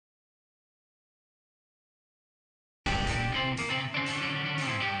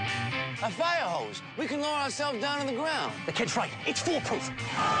A fire hose. We can lower ourselves down to the ground. The kid's right. It's foolproof.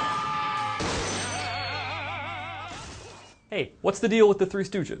 Hey, what's the deal with the Three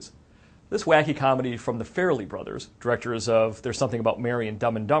Stooges? This wacky comedy from the Farrelly brothers, directors of There's Something About Mary and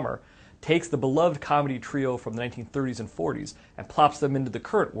Dumb and Dumber, takes the beloved comedy trio from the 1930s and 40s and plops them into the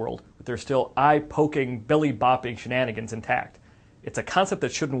current world with their still eye-poking, belly-bopping shenanigans intact. It's a concept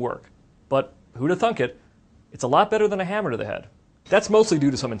that shouldn't work, but who'da thunk it? It's a lot better than a hammer to the head. That's mostly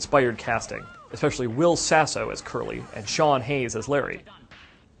due to some inspired casting, especially Will Sasso as Curly and Sean Hayes as Larry.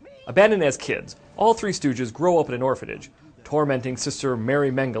 Abandoned as kids, all Three Stooges grow up in an orphanage, tormenting Sister Mary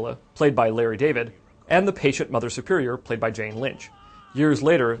Mengele, played by Larry David, and the patient Mother Superior, played by Jane Lynch. Years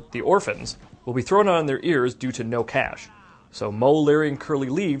later, the orphans will be thrown on their ears due to no cash, so Moe, Larry, and Curly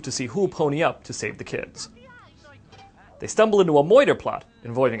leave to see who'll pony up to save the kids. They stumble into a moiter plot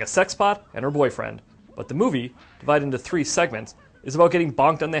involving a sex bot and her boyfriend, but the movie, divided into 3 segments, is about getting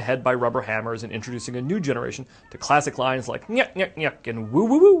bonked on the head by rubber hammers and introducing a new generation to classic lines like nyuk nyuk nyuk and woo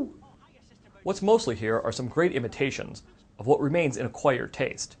woo woo. What's mostly here are some great imitations of what remains an acquired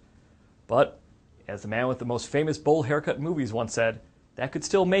taste. But, as the man with the most famous bowl haircut in movies once said, that could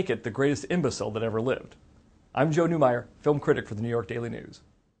still make it the greatest imbecile that ever lived. I'm Joe Neumaier, film critic for the New York Daily News.